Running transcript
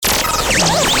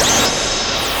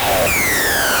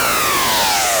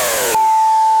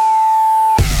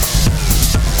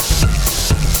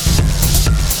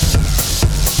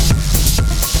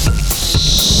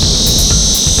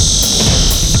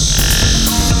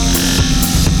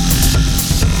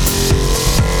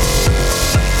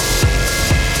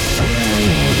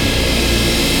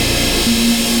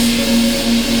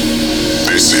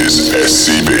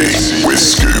SCB with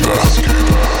Scuba.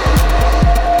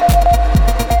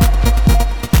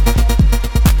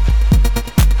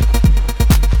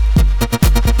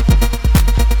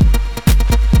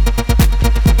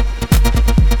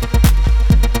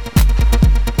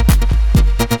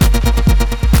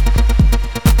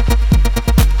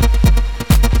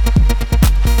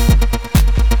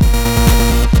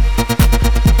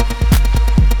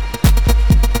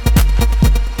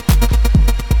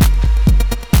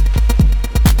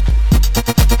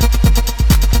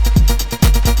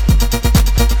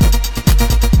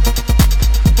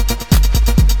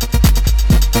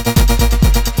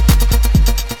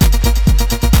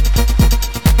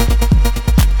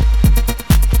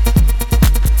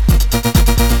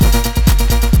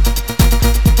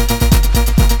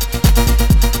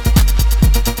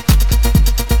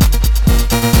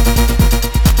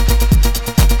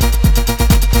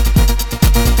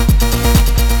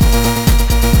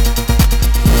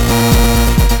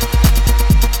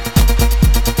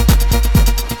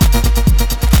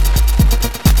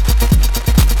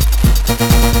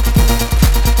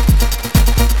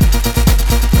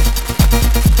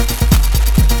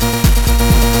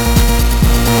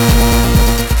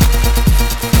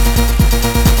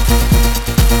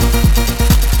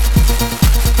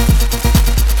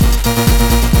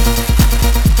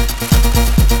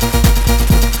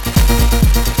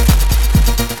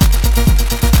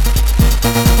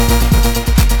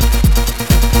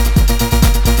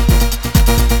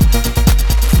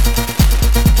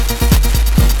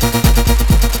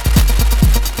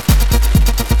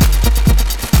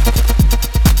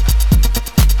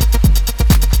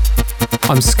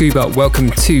 I'm Scuba, welcome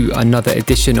to another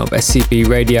edition of SCB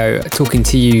Radio, talking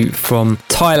to you from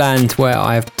Thailand, where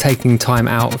I've taken time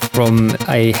out from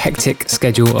a hectic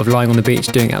schedule of lying on the beach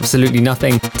doing absolutely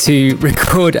nothing to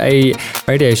record a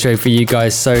radio show for you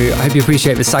guys. So I hope you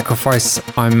appreciate the sacrifice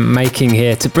I'm making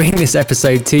here to bring this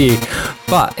episode to you.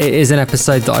 But it is an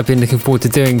episode that I've been looking forward to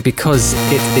doing because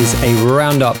it is a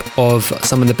roundup of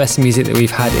some of the best music that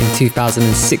we've had in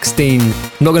 2016. I'm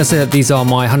not going to say that these are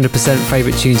my 100%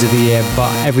 favourite tunes of the year, but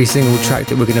every single track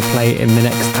that we're going to play in the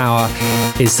next hour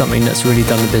is something that's really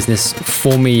done the business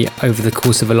for me over the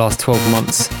course of the last 12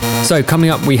 months. So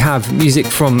coming up, we have music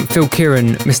from Phil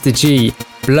Kieran, Mr. G,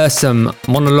 Blursome,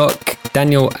 Monologue,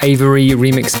 Daniel Avery,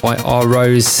 remixed by R.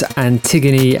 Rose,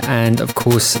 Antigone, and of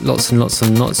course lots and lots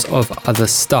and lots of other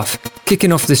stuff.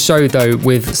 Kicking off the show though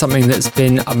with something that's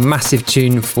been a massive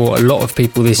tune for a lot of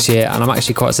people this year, and I'm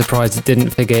actually quite surprised it didn't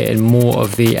figure in more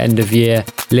of the end of year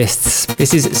lists.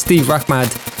 This is Steve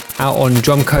Rachmad out on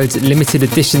Drumcode's limited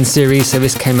edition series, so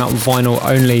this came out vinyl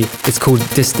only. It's called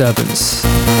Disturbance.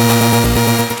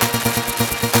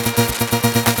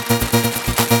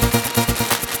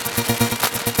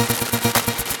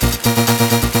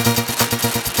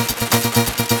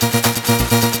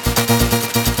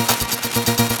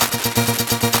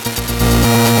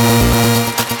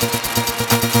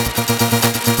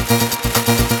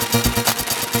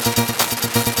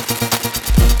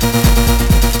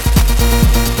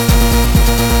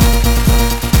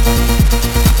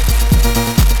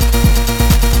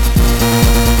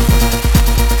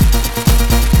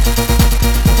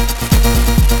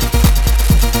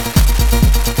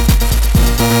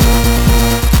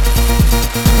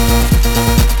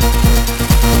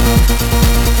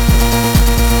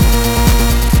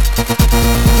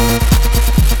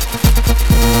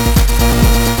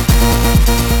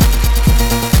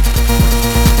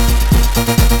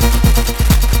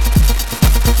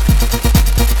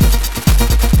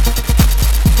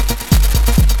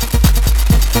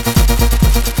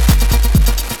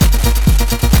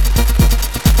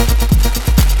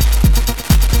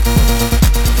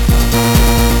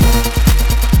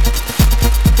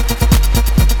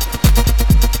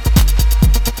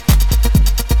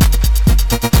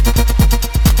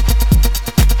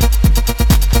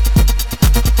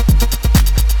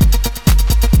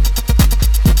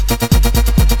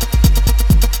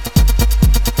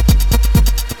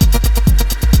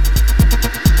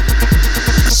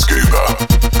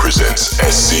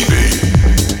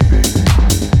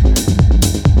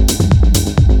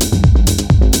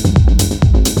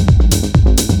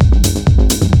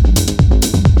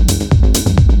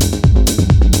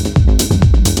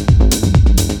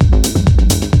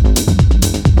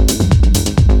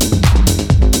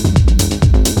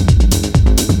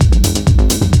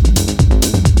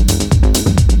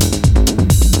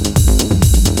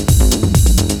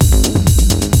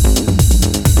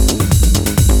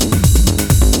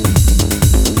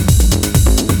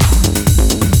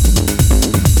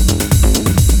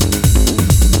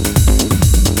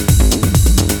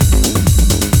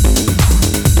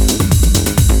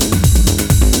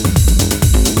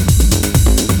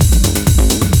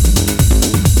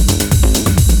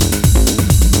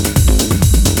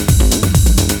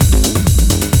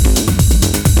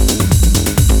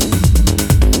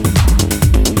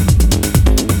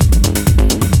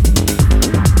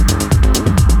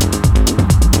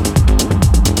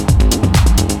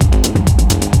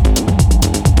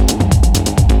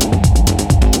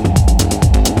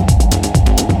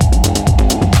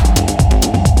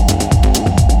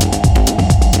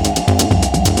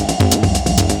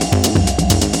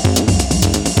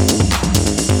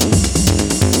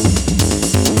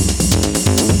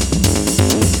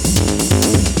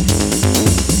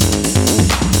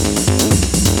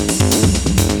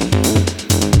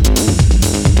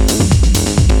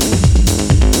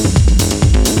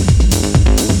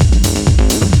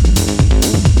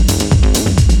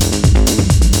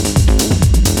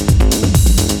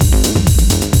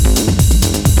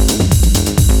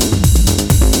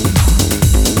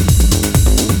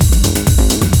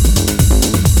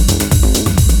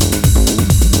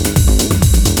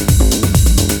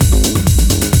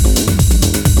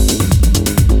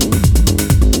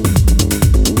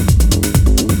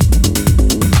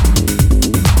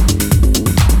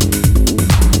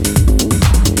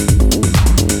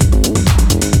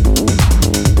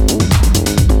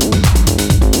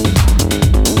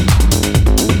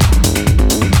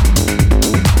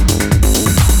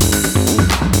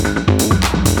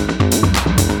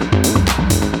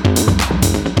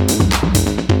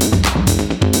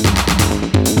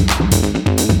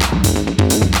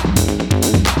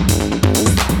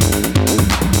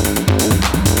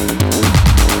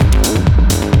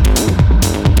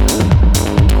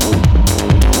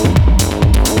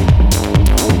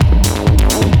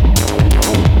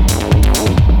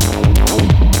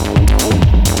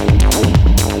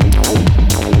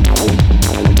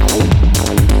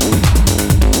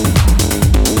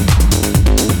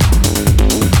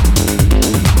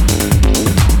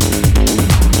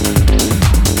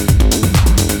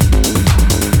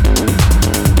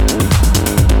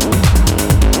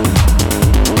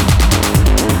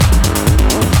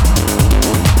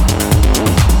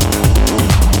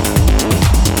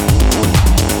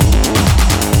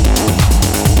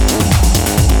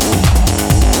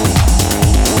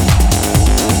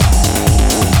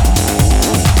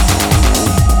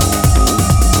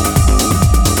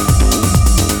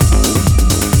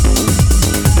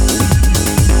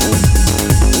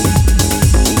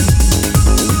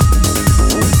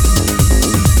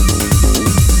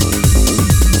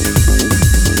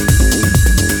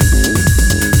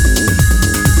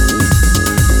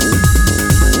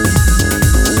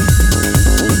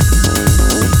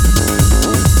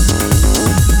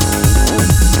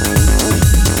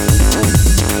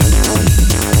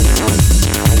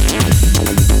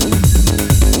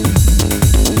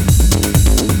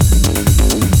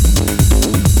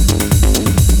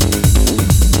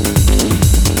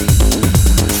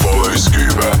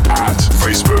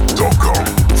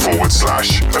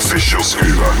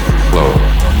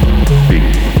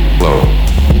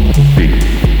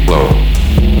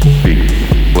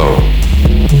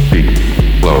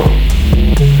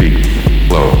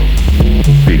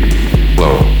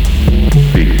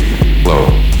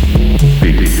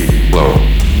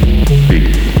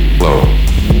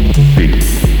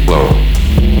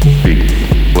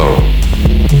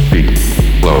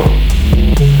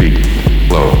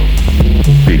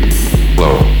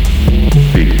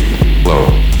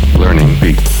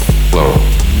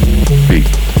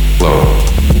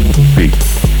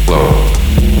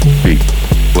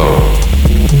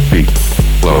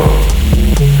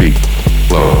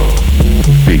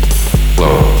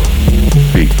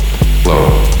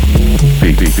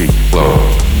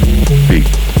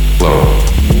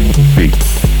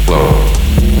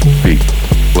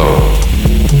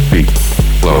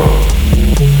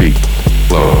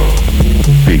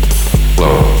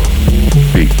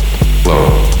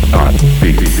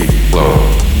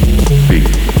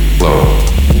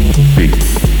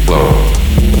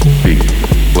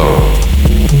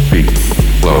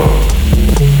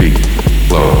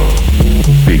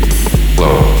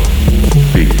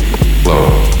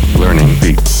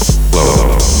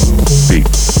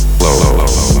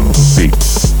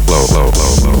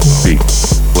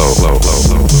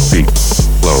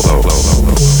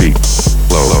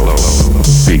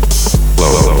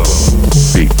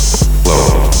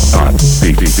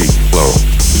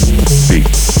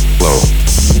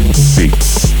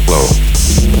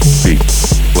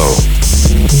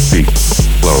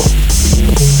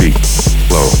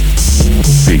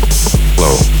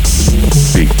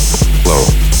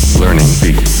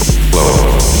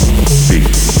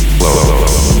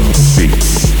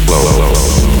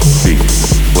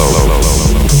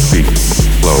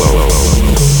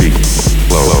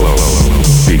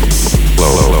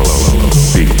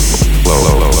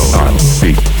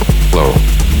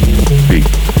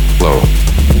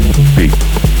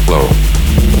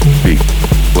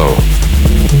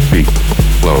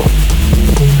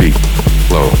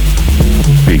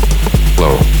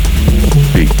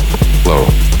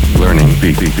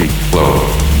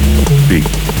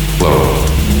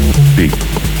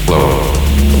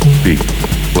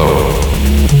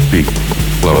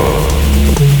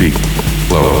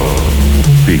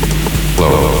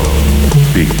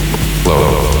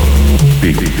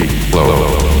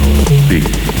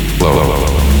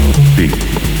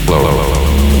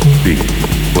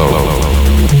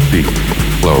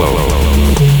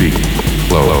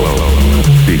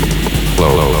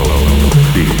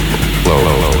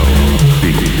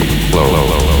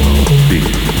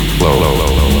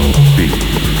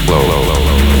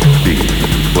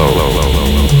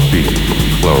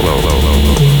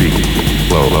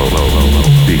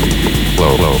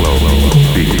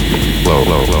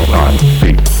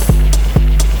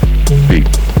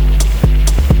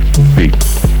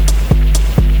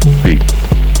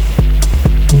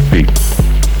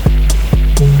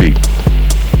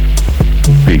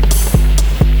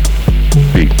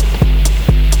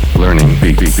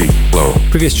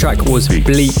 Previous track was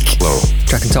Bleak,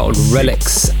 track entitled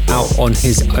Relics, out on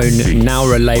his own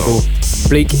Naura label.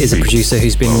 Bleak is a producer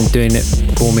who's been doing it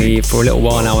for me for a little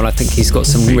while now, and I think he's got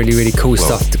some really cool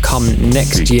stuff to come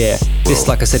next year. This,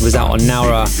 like I said, was out on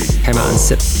Naura, came out in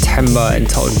September,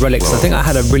 entitled Relics. I think I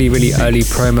had a really early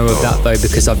promo of that though,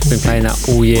 because I've been playing that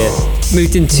all year.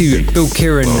 Moved into Bill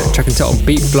Kieran, track entitled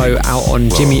Beat Flow, out on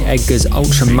Jimmy Edgar's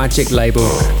Ultra Magic label.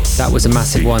 That was a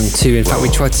massive one too. In fact, we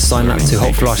tried to sign that to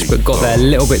Hot Flush, but got there a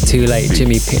little bit too late.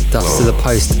 Jimmy picked us to the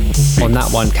post on that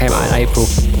one, came out in April.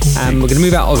 And we're going to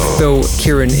move out of Bill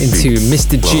Kieran into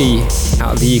Mr. G,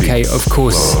 out of the UK, of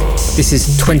course. This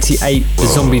is 28, the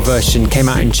zombie version, came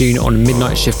out in June on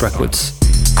Midnight Shift Records.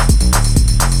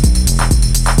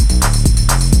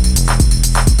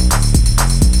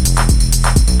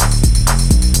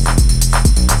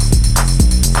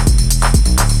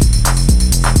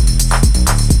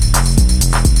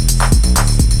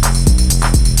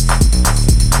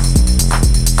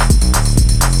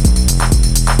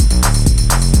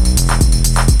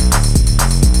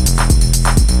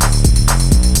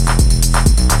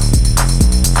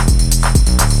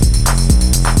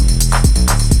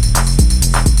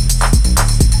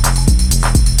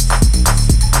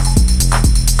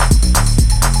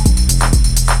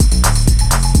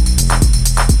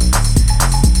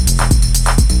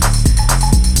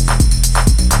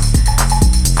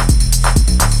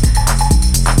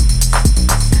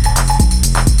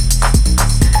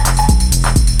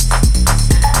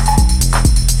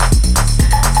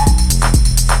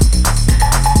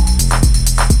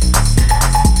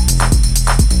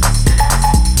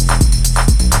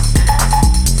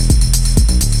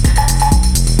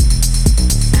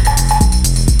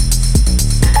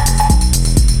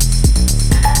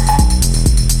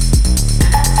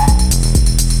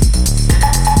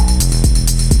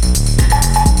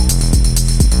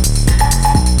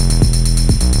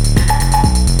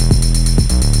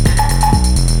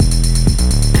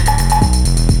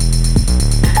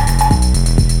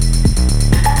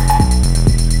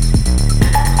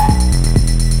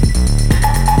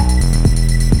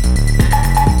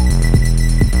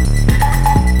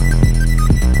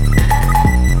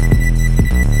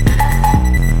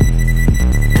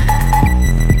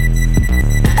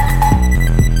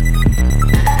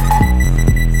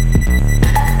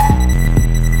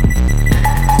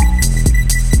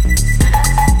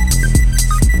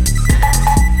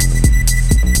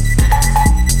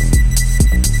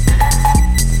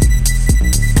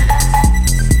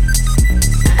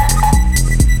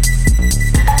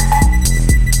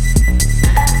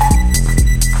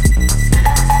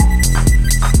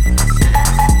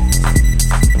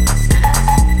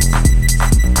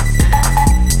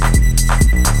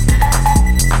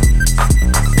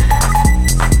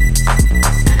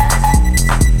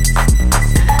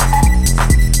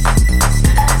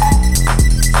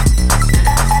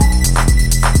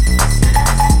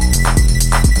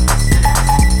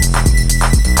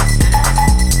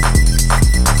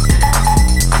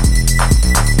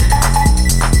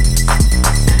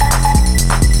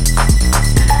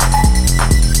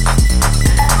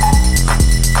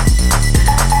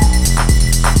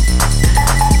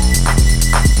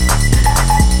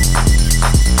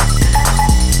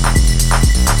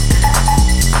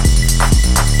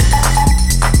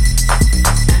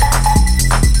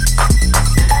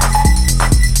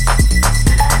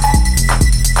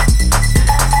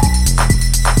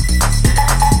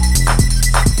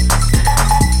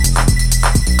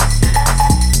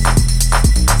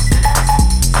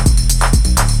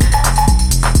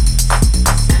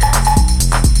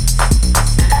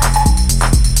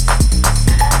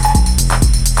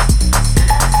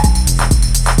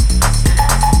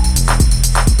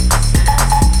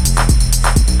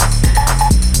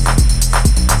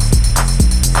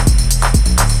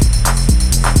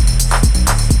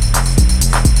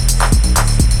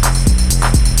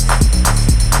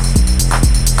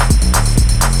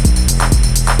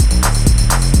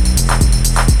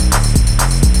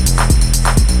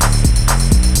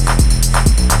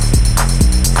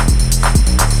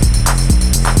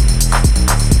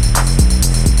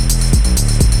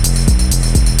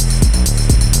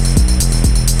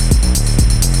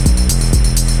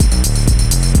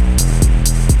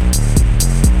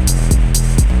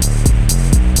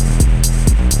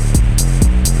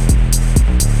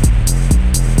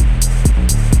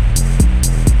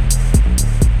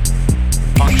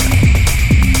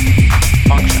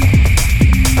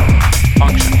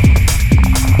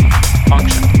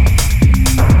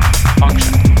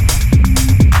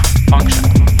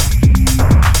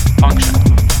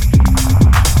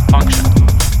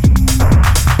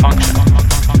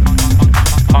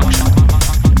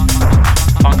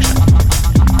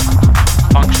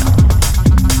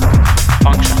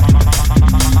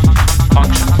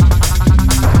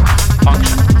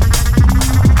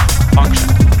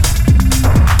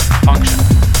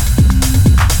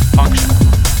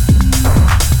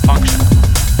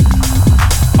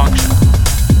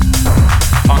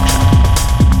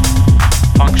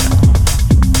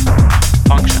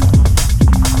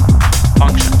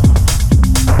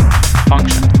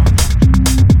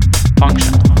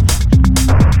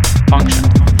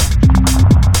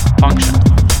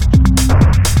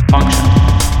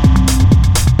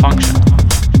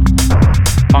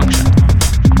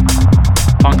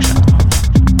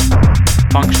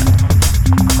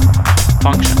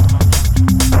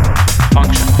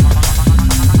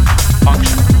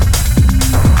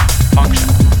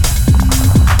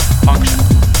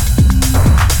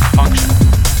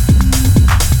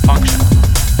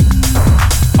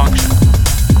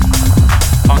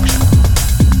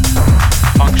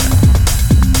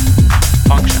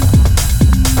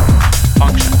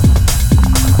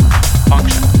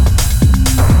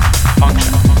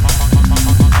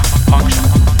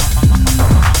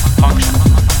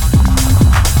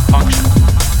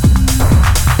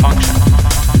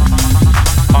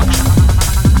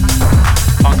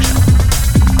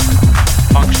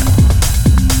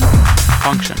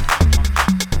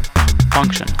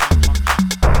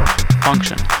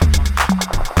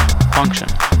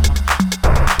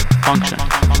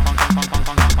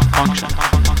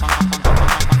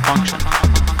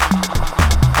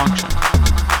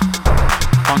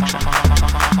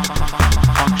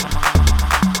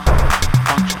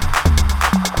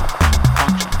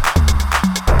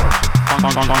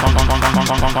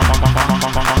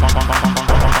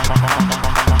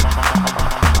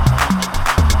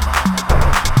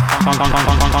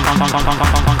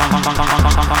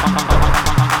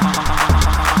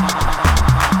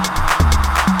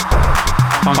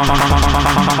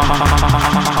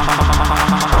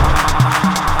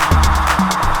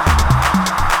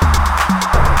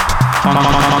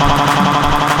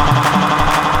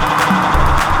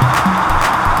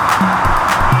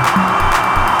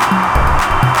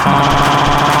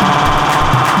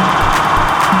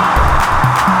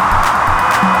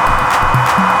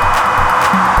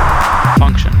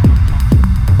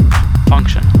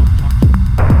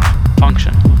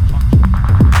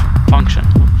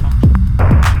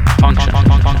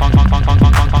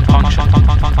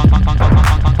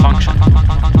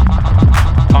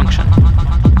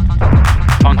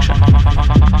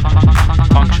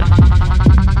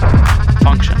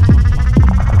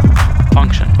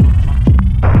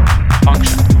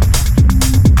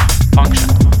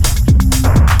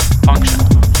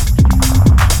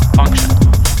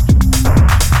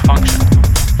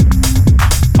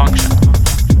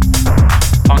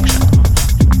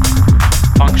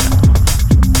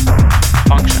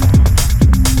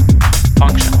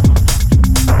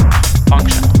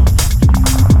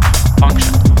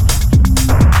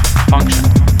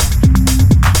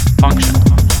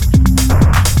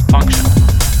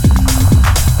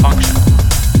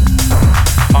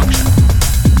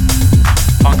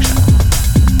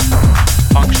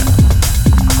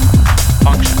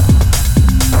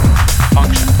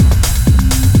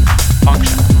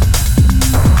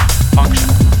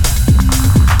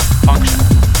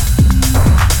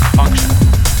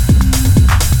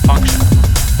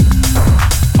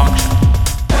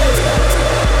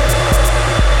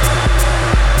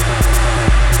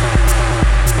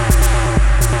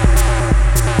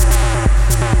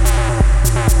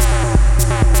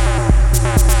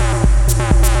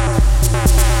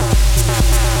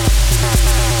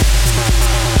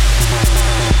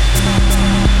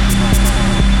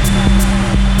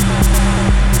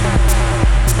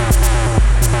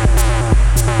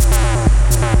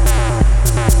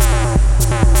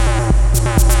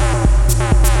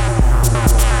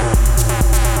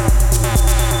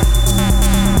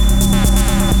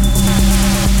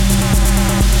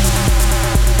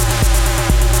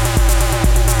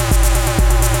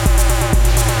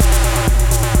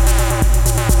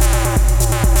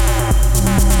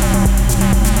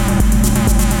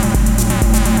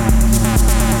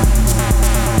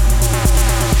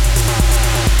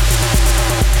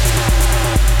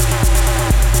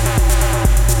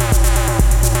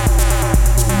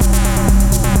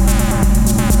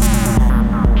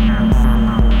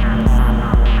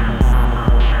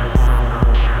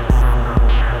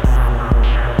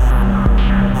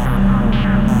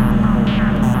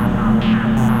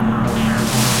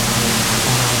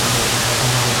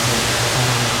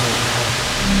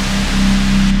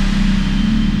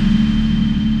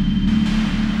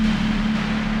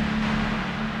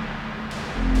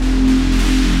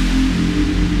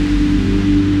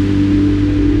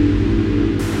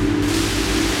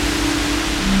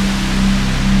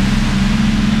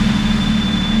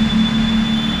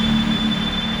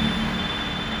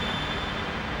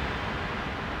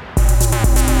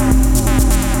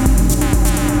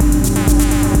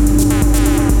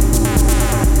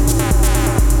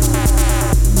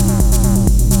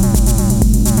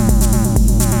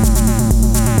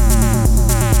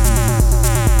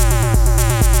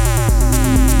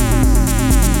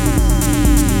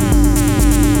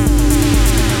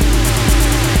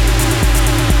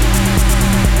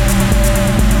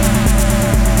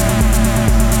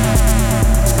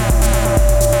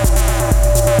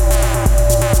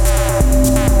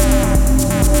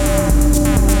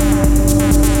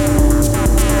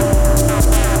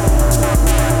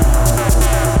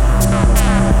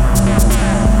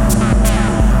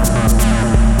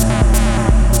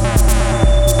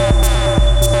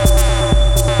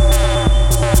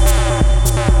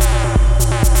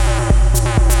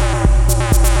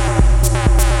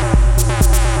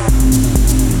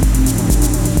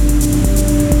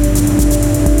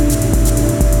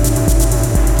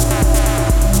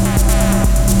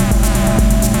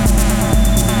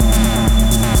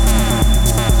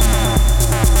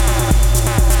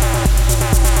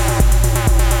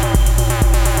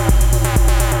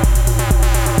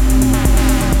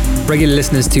 Regular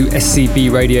listeners to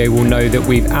SCB Radio will know that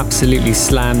we've absolutely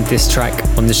slammed this track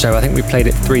on the show. I think we played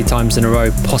it 3 times in a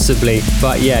row, possibly.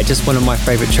 But yeah, just one of my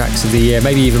favourite tracks of the year,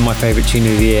 maybe even my favourite tune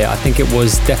of the year. I think it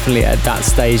was definitely at that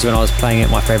stage when I was playing it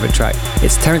my favourite track.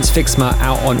 It's Terence Fixmer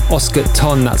out on Oscar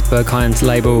Ton, that's Berghein's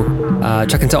label.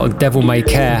 Track entitled Devil May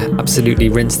Care, absolutely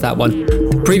rinsed that one.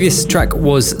 The previous track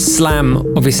was Slam,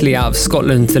 obviously out of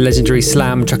Scotland, the legendary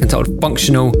Slam, track entitled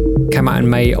Functional. Came out in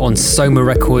May on Soma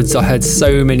Records. I heard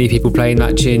so many people playing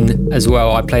that tune as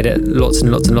well. I played it lots and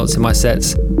lots and lots in my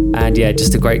sets. And yeah,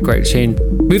 just a great, great tune.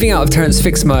 Moving out of Terence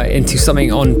Fixmer into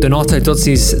something on Donato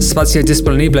Dozzi's Spazio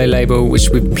Disponibile label,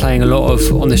 which we've been playing a lot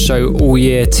of on the show all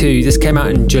year too. This came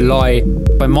out in July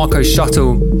by Marco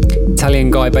Shuttle, Italian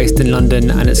guy based in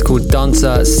London, and it's called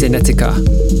Danza Cinetica.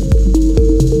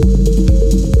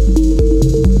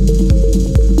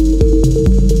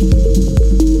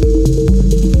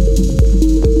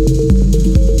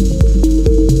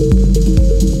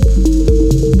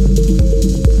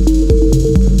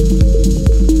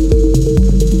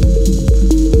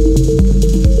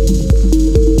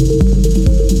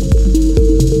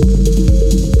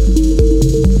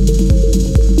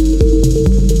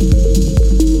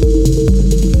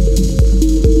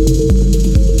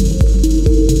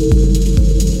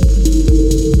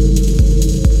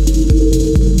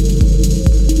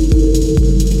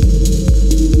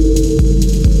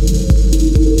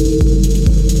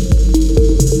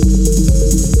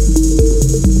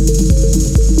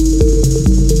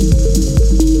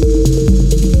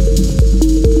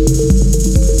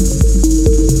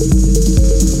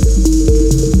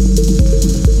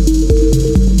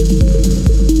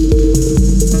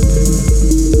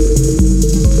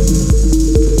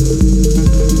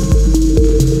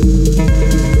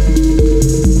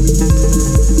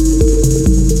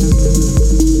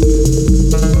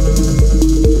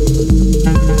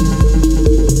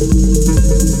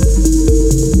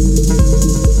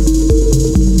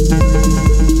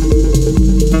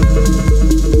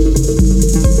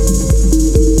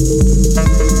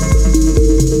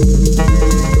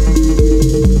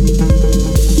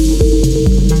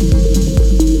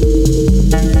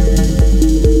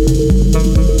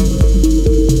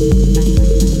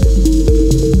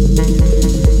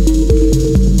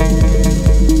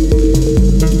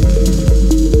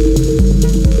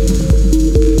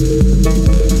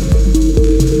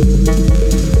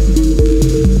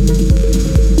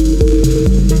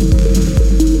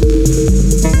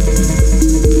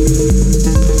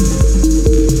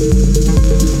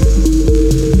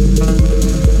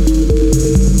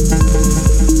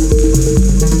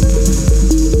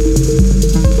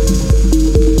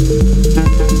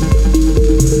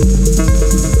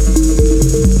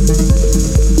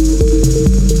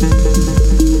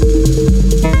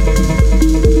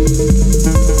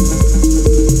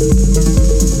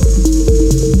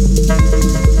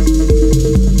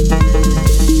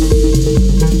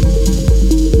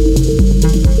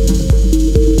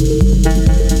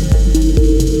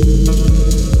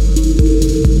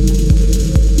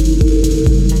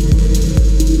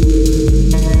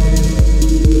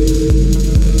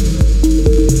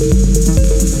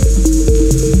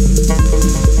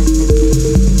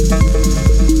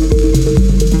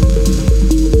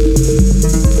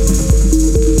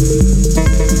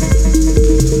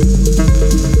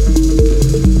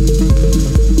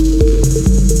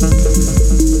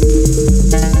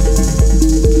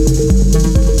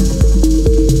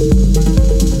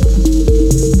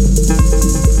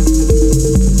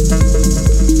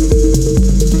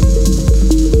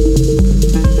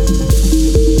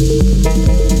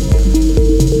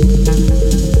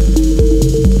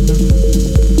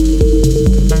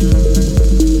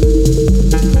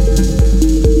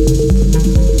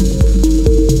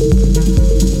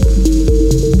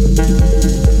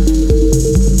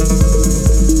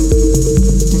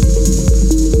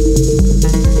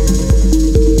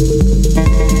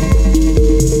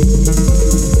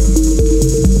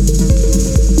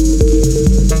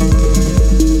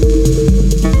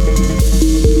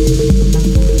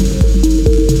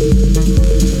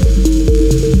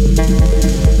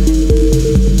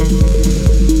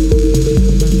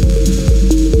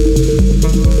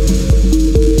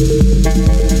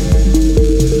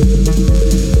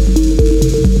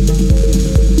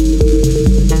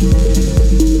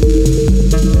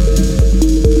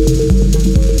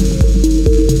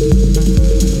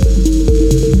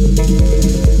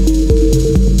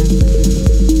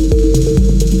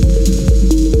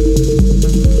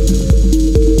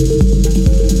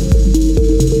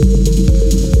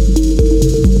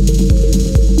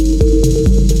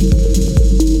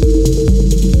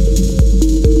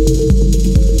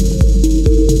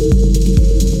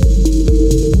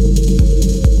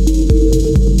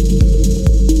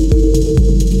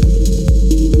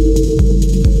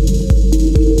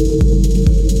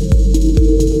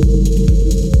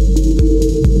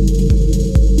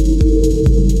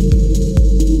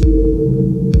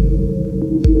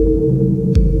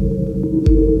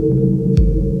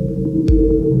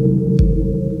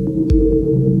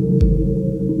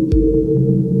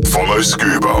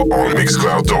 on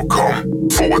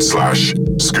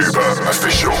mixcloud.com/Scuba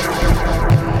Official.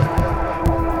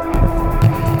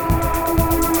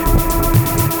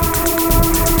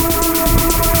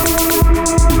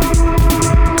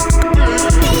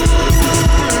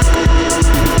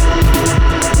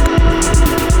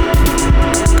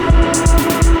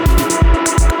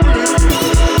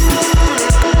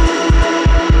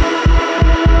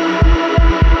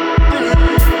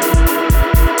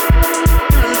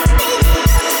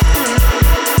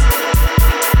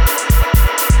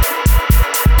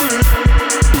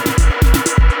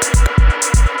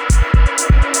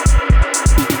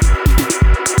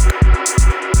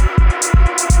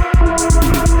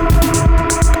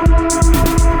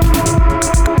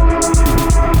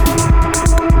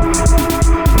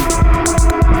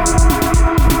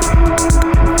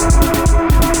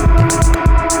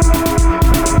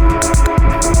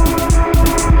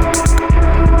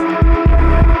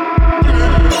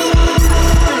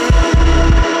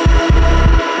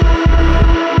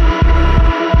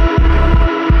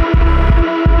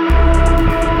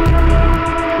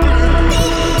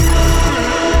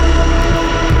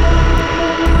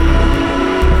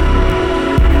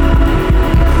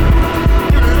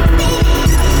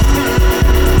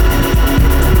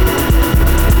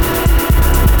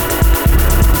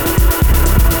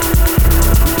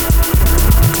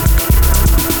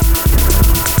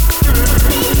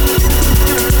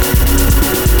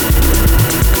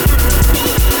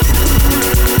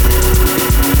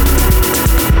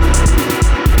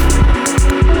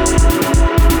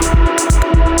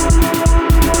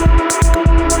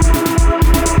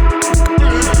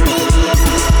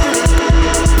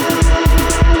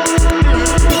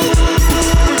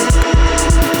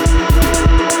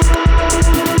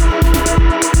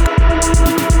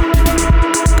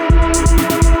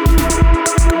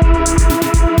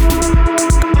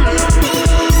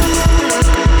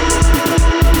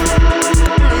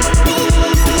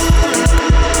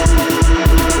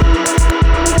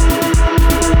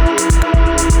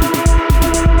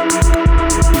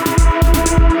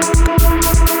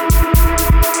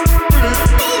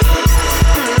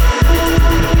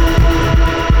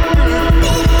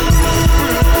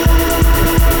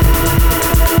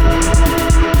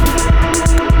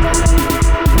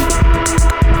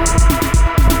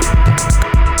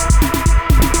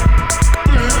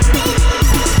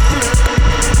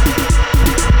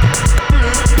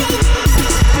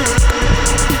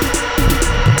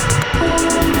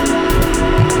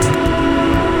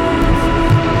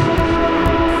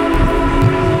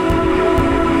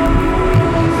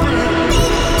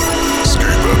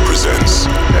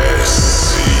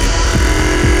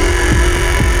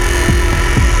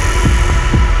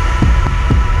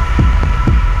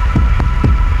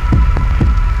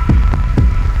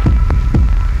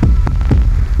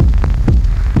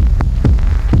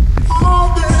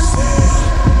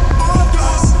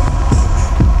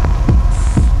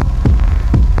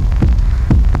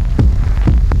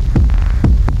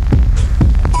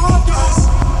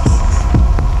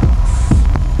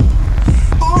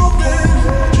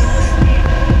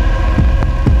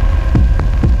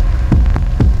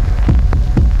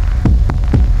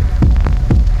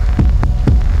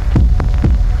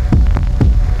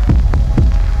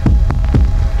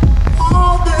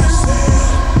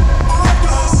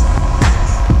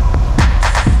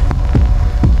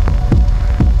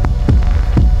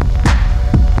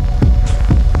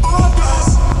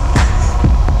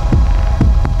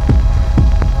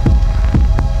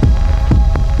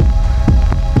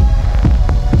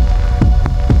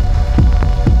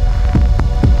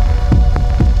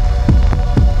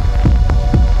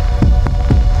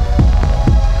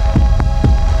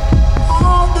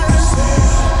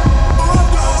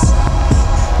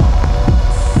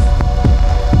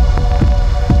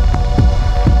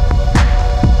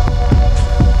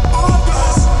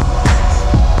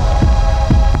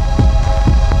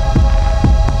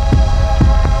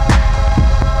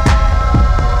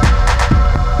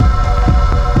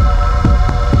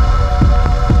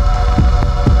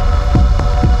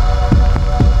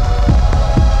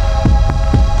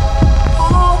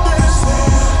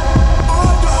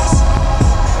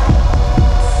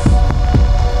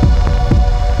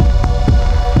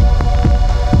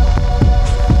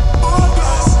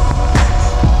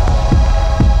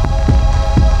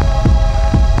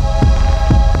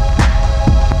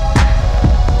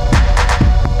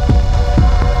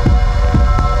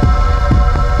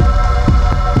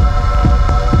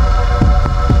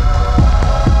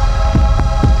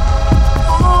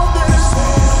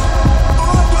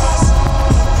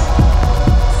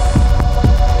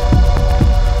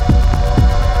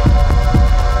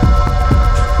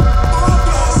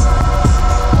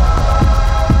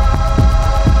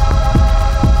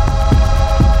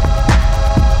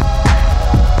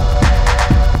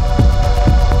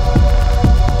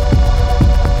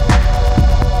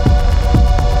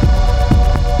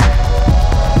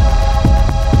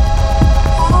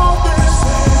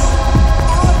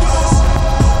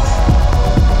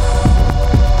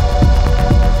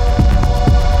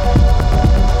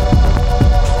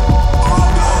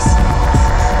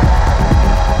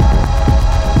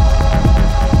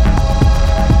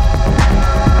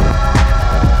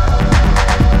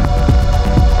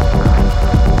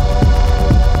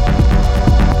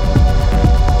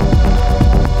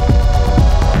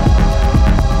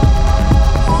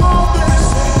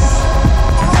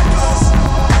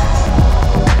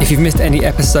 missed any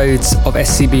episodes of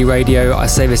SCB Radio, I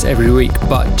say this every week,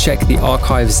 but check the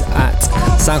archives at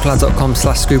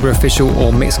soundcloud.com/ScubaOfficial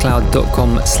or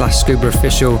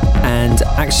mixcloud.com/ScubaOfficial. And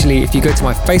actually, if you go to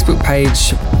my Facebook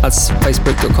page, that's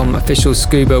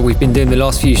facebook.com/officialscuba. We've been doing the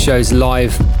last few shows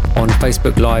live on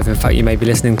Facebook Live. In fact, you may be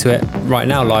listening to it right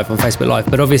now live on Facebook Live,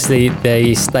 but obviously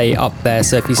they stay up there.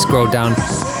 So if you scroll down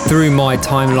through my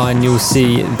timeline, you'll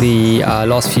see the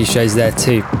last few shows there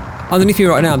too. Underneath you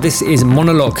right now, this is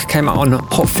Monologue, came out on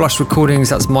Hot Flush Recordings,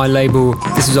 that's my label.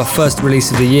 This was our first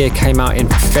release of the year, came out in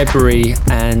February,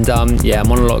 and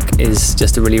Monologue is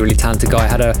just a really, really talented guy. I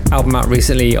had an album out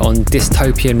recently on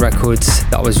Dystopian Records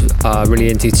that I was really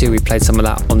into too. We played some of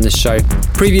that on the show.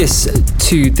 Previous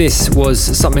to this was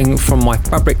something from my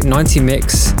Fabric 90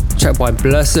 mix, track by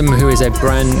Blursum, who is a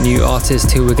brand new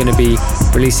artist who we're going to be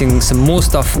releasing some more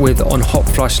stuff with on Hot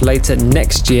Flush later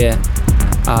next year.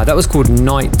 That was called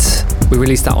Night. We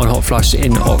released that on Hot Flush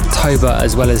in October,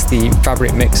 as well as the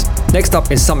Fabric mix. Next up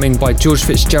is something by George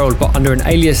Fitzgerald, but under an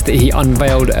alias that he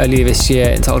unveiled earlier this year,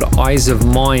 entitled Eyes of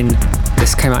Mine.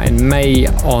 This came out in May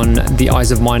on the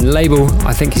Eyes of Mine label.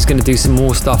 I think he's going to do some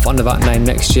more stuff under that name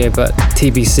next year, but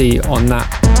TBC on that.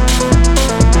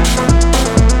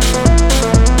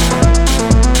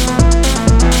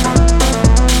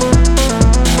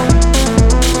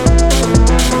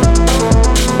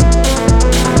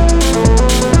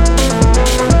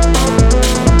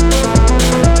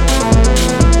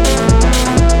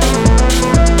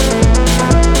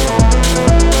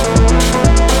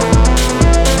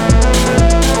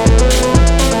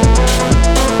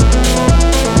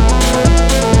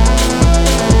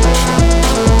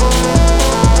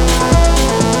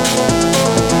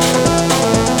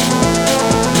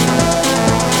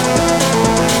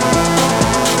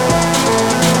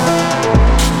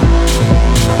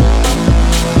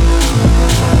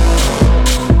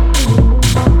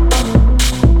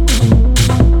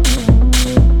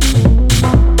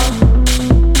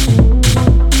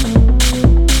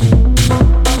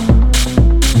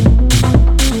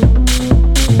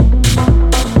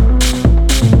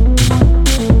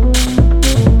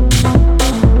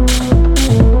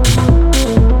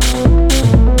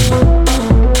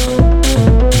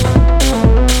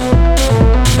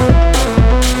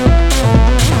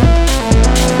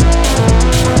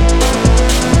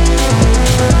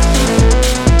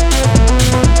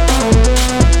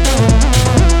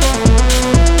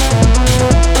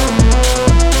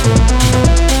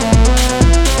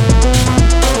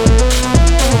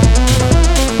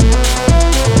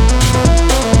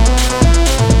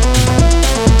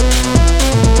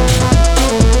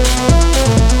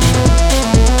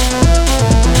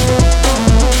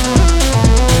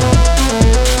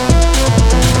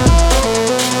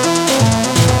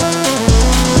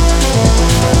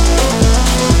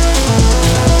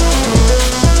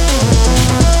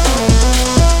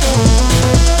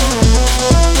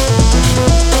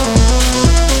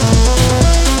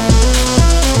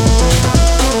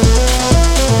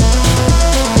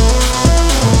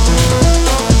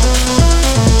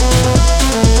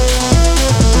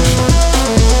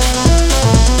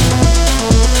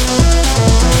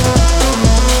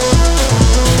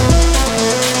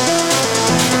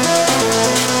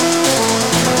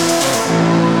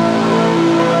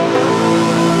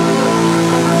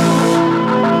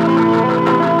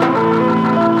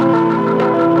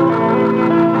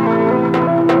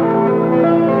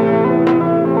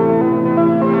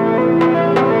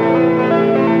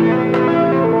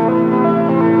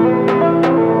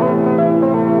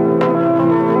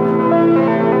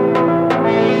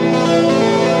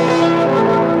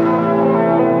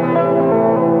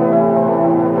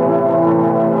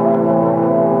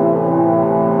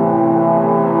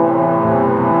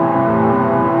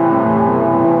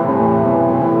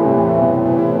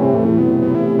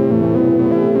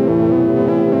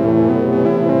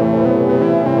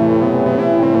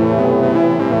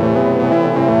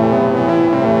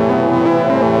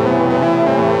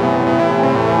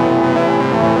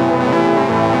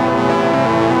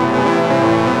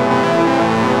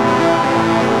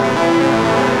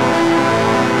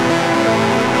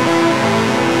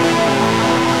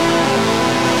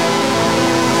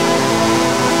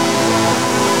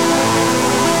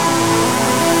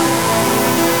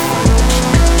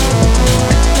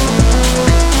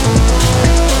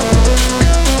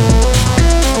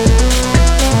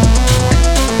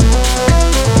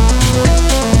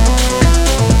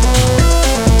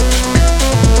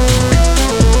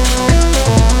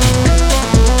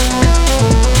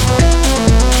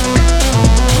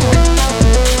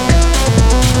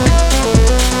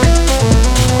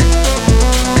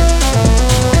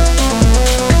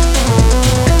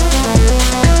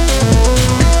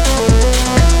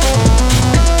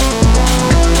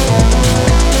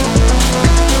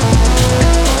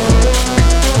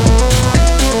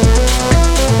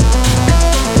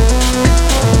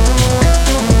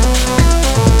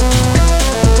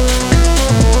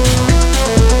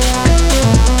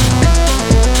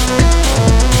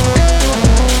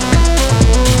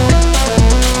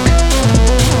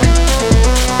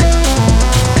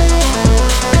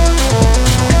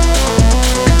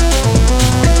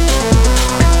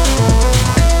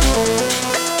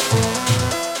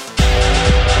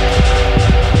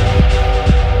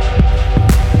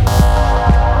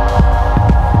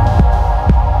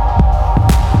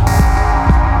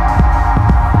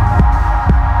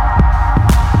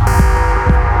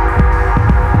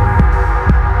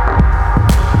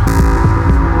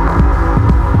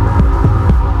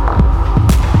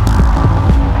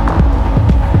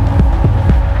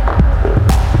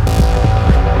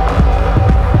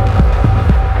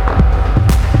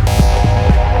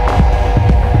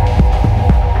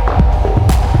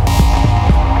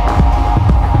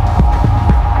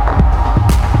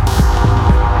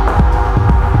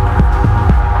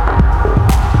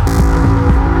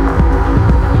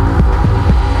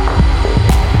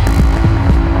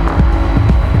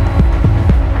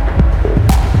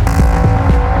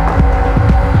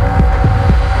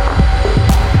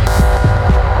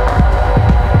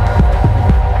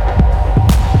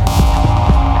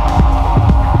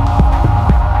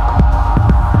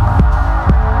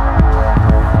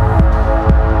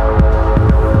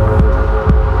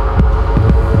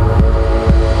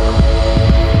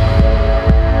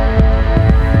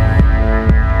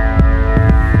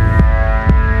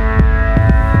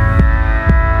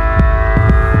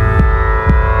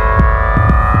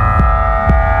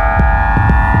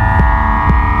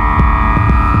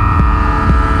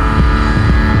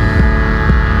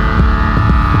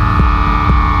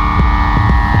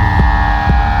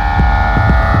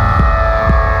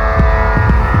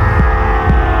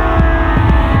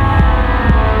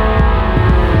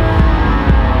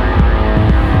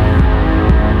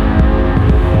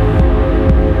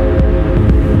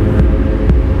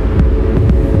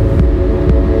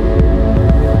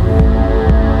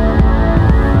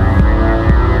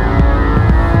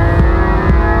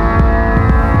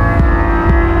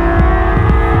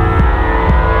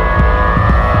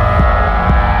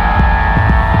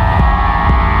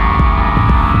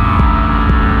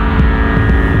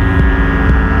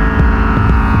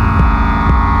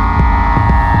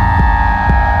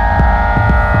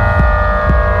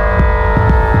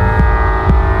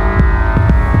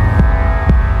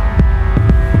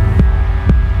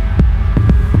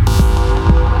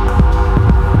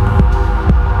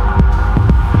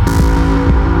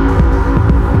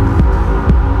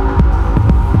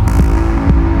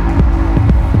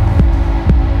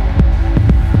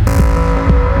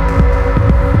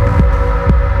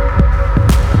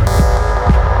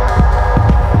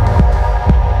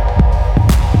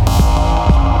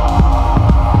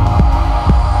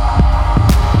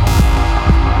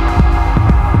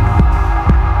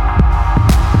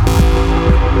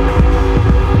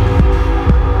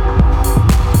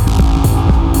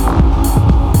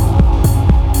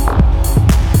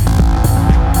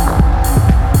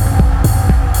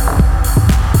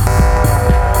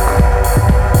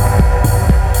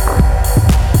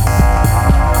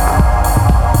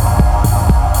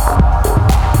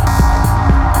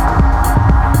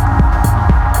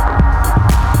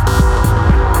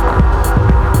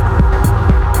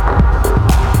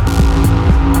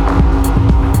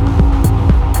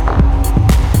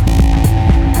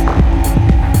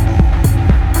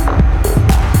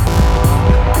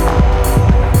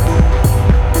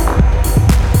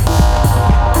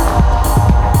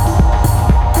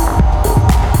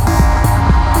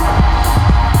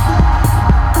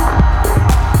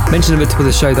 Mentioned at the top of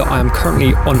the show that I am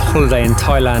currently on holiday in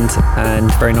Thailand,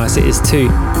 and very nice it is too.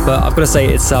 But I've got to say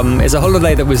it's a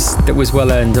holiday that was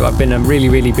well earned. I've been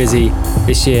really busy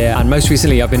this year, and most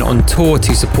recently I've been on tour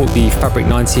to support the Fabric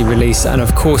 90 release, and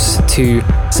of course to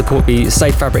support the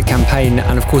Safe Fabric campaign.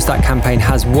 And of course that campaign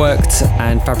has worked,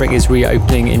 and Fabric is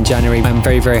reopening in January. I'm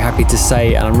very happy to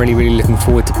say, and I'm really looking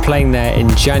forward to playing there in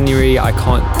January. I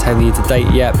can't tell you the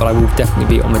date yet, but I will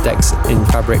definitely be on the decks in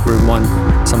Fabric Room 1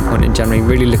 at some point in January.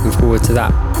 Really looking forward to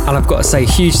that. And I've got to say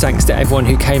huge thanks to everyone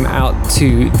who came out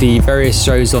to the various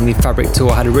shows on the Fabric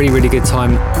tour. I had a really good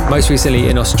time, most recently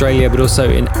in Australia, but also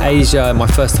in Asia. My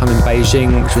first time in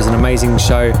Beijing, which was an amazing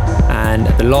show, and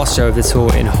the last show of the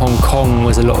tour in Hong Kong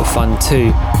was a lot of fun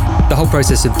too. The whole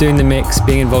process of doing the mix,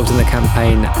 being involved in the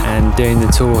campaign and doing the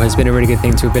tour has been a really good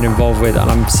thing to have been involved with, and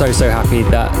I'm so happy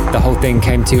that the whole thing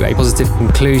came to a positive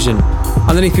conclusion.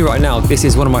 Underneath me right now, this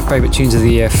is one of my favourite tunes of the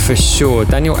year for sure.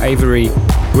 Daniel Avery,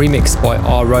 remixed by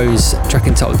R. Rose, track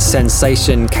entitled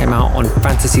Sensation, came out on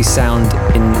Fantasy Sound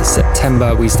in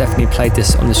September. We definitely played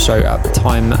this on the show at the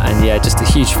time, and yeah, just a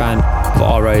huge fan of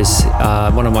R. Rose,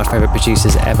 one of my favourite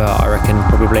producers ever, I reckon,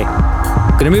 probably.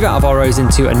 Going to move out of R. Rose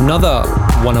into another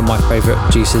one of my favourite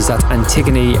producers, that's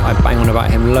Antigone. I bang on about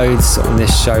him loads on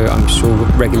this show, I'm sure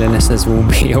regular listeners will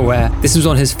be aware. This was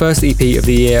on his first EP of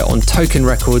the year on Token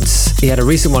Records. He had a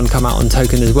recent one come out on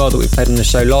Token as well that we played on the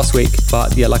show last week,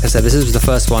 but yeah, like I said, this was the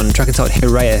first one. Track entitled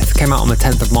Hiraeth came out on the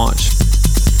 10th of March.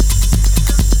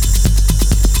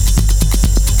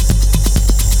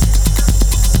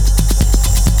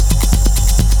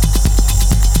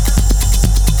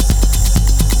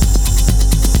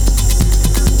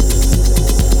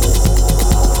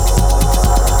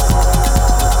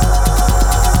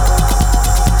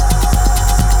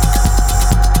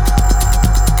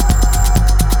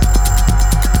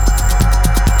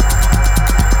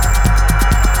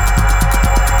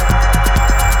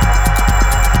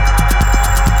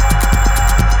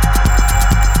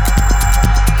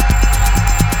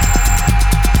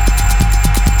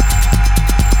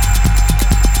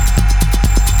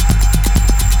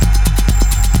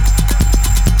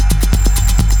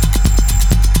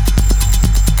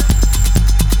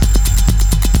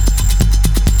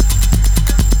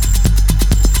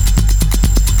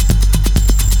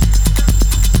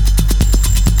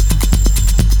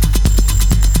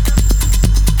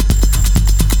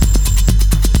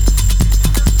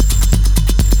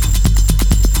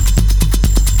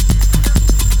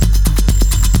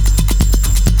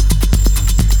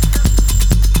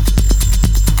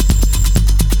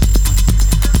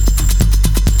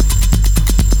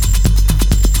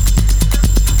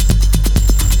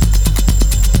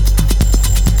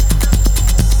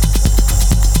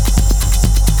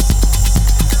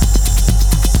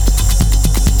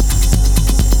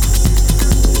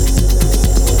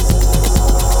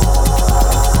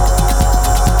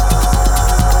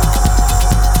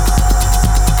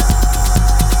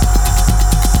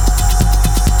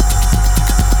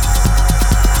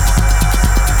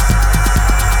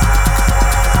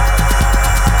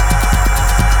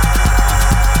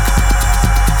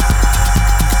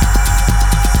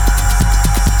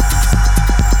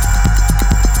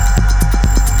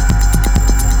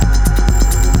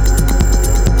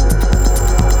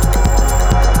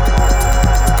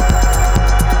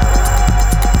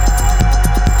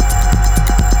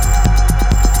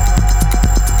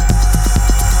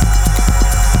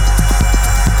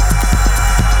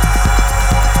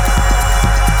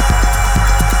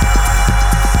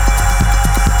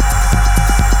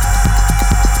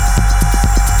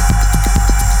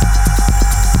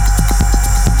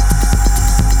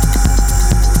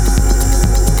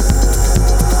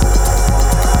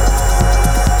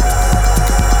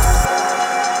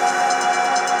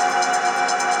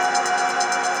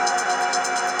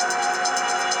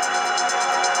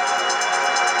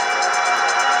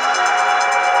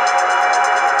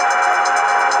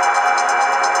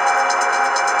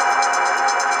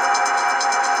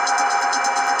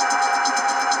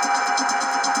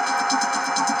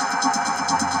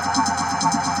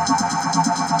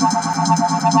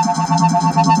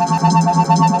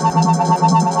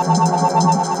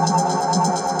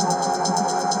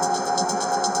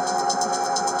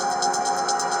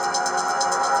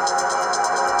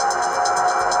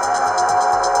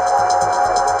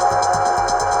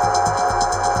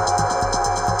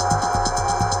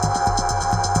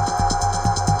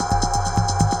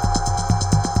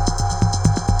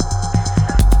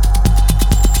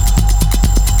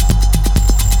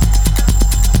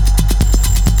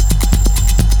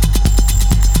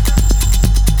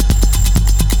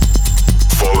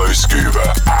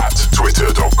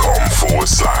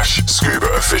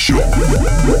 twitter.com/Scuba Official.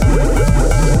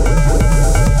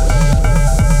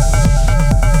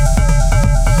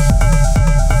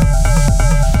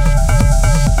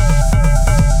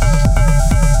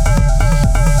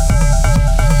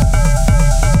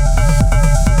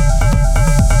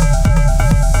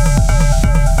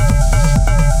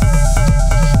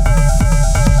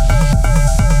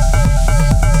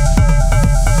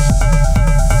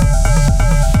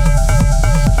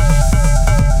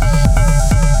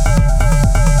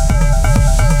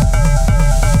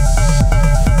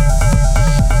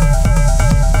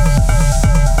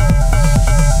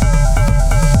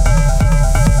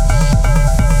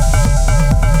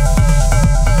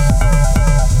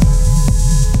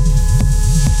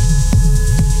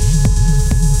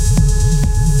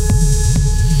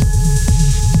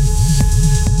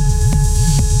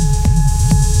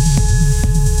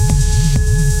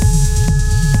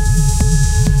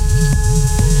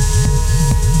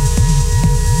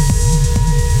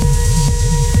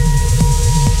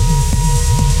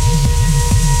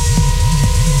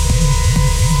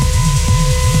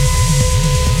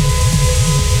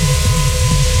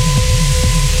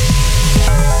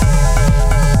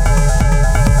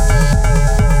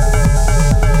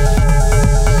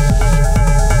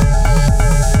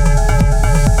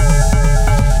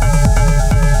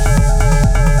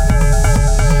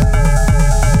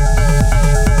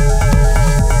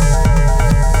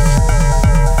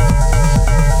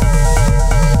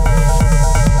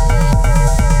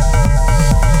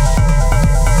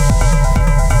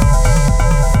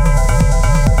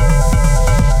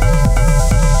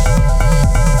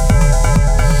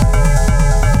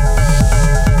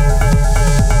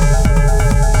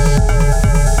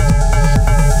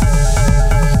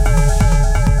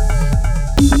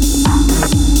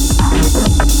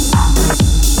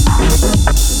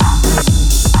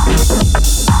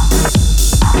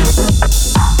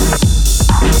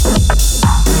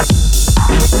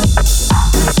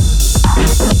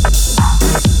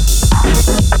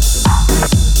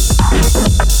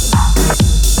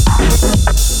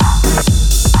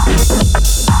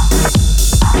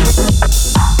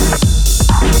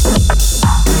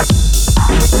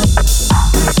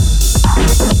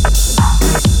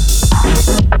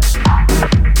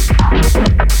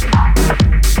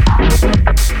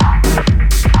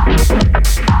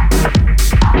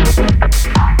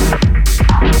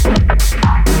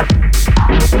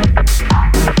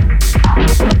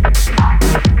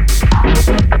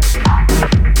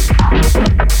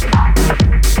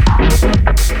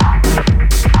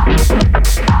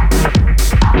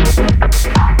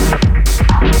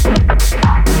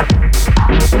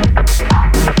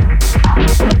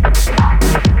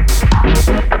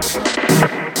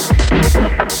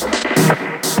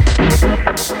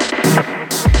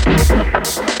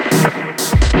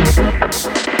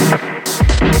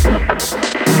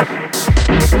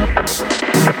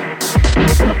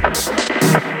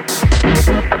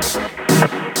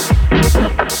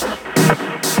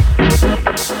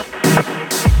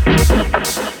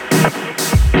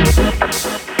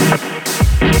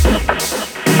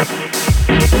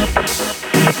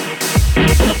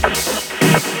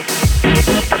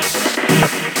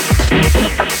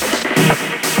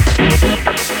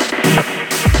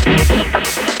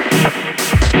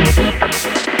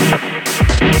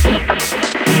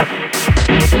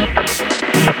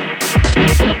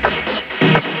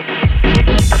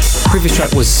 Previous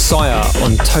track was Sire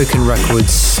on Token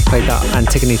Records. Played that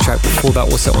Antigone track before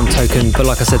that, also on Token. But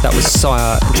like I said, that was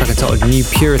Sire, a track entitled New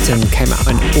Puritan, came out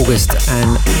in August.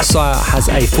 And Sire has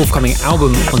a forthcoming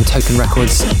album on Token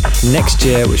Records next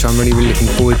year, which I'm really looking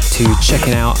forward to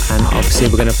checking out. And obviously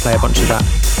we're going to play a bunch of that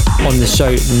on the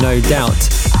show, no doubt.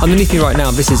 Underneath me right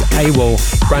now, this is AWOL,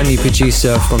 brand new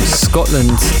producer from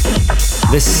Scotland.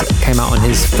 This came out on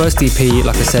his first EP,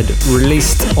 like I said,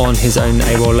 released on his own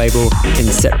AWOL label in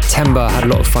September. Had a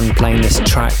lot of fun playing this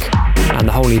track, and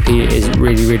the whole EP is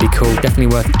really cool. Definitely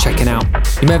worth checking out.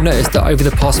 You may have noticed that over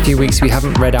the past few weeks we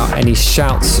haven't read out any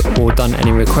shouts or done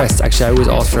any requests. Actually, I always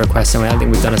ask for requests, and I don't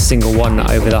think we've done a single one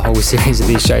over the whole series of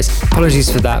these shows.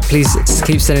 Apologies for that. Please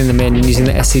keep sending them in using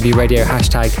the SCB Radio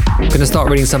hashtag. I'm going to start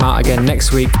reading some out again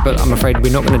next week, but I'm afraid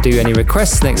we're not going to do any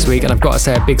requests next week. And I've got to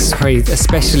say a big sorry,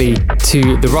 especially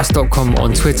to the Rust.com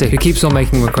on Twitter, who keeps on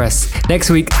making requests.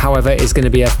 Next week, however, is going to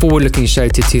be a forward-looking show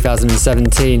to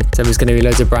 2017, so there's going to be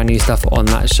loads of brand new stuff on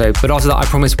that show. But after that, I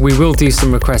promise we will do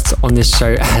some requests on this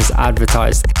show as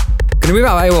advertised. Gonna move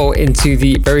out of AWOL into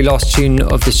the very last tune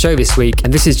of the show this week,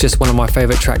 and this is just one of my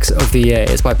favourite tracks of the year.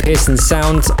 It's by Pearson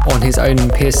Sound on his own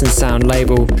Pearson Sound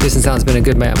label. Pearson Sound's been a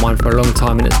good mate of mine for a long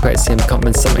time, and it's great to see him come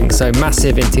with something so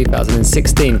massive in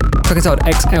 2016. Track entitled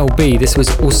XLB. This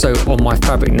was also on my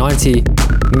Fabric 90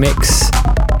 mix,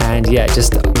 and yeah,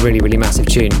 just a really, really massive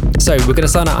tune. So we're going to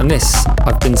sign out on this.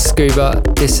 I've been Scuba.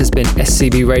 This has been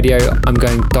SCB Radio. I'm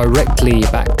going directly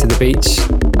back to the beach.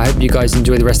 I hope you guys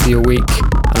enjoy the rest of your week,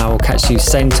 and I will catch you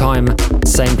same time,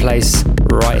 same place,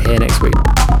 right here next week.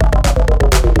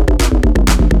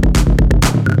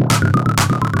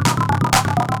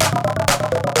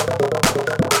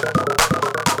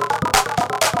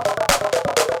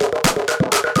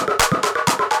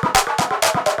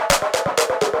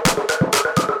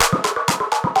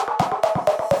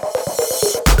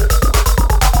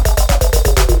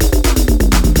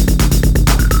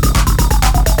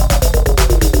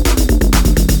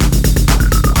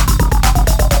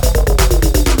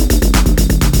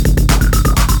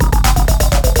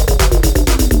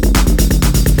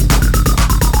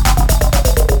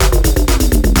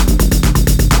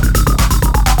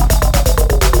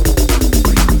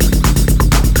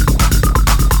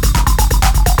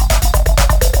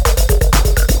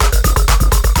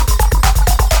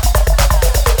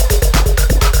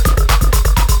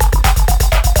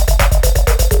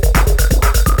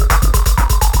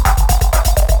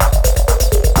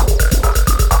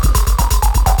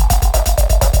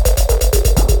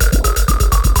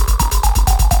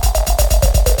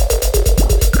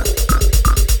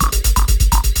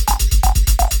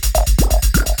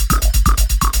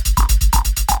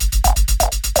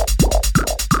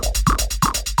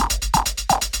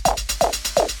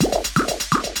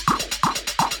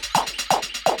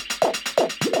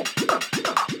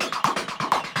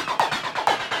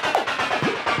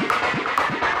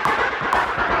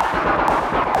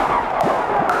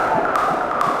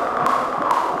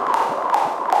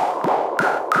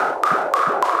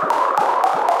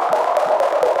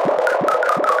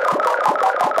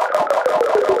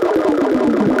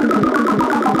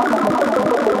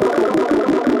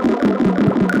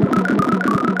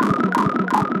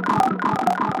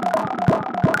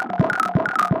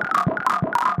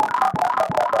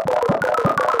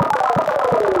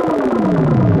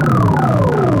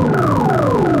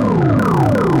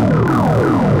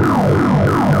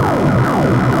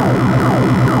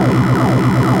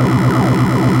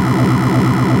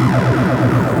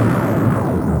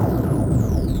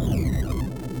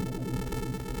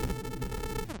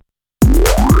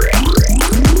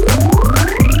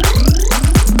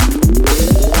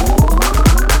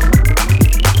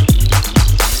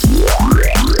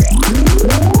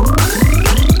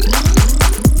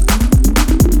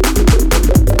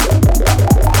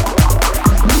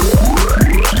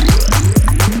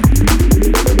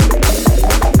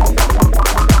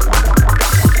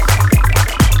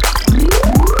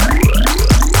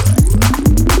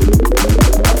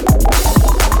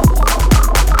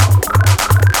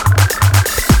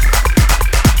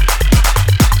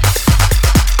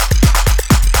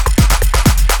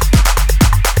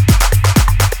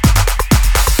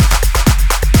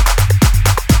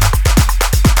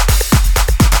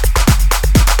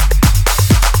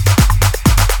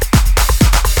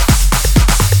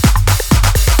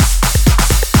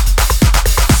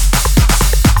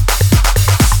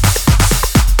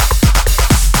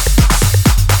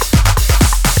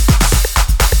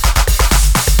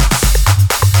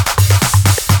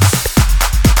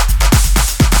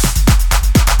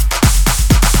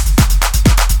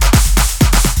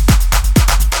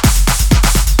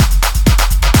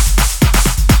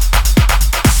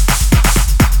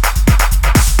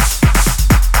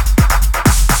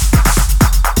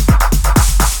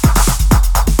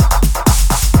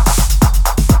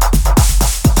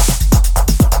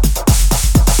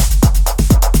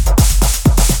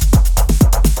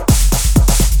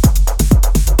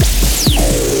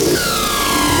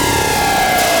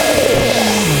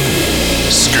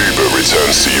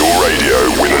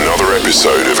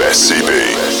 episode of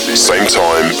SCB. Same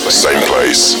time, same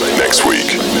place, next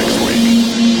week.